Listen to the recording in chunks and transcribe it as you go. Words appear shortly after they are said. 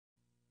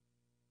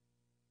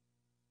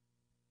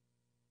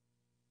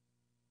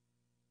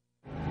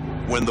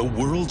When the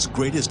world's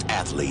greatest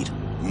athlete,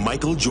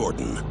 Michael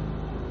Jordan,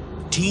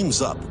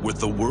 teams up with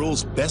the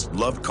world's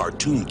best-loved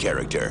cartoon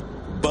character,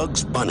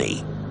 Bugs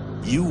Bunny,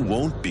 you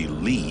won't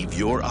believe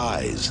your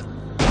eyes.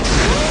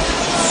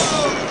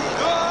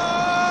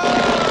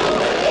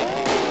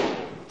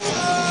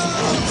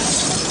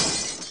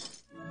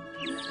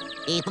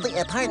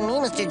 Pardon me,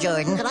 Mr.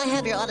 Jordan. Could I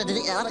have your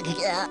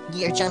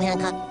your John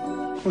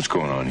Hancock? What's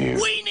going on here?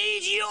 We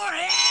need your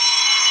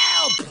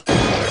help!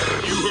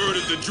 You heard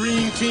of the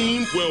Dream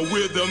Team? Well,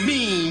 we're the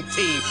Mean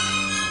Team.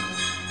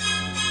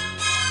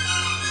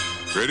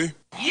 Ready?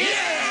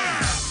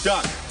 Yeah!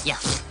 Doc,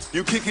 Yes.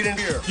 you kick it in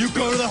here. You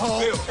go to the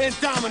hole and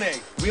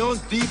dominate. We on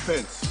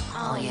defense.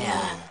 Oh,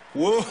 yeah.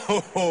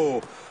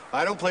 Whoa,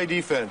 I don't play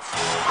defense.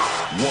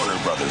 Warner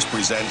Brothers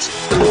presents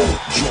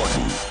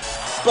Jordan,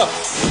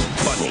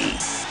 Bugs Bunny.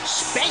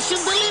 Special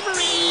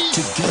delivery!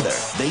 Together,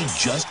 they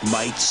just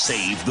might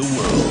save the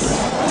world.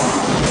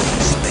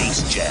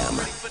 Space Jam.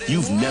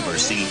 You've never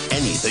seen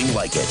anything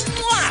like it.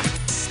 Mwah!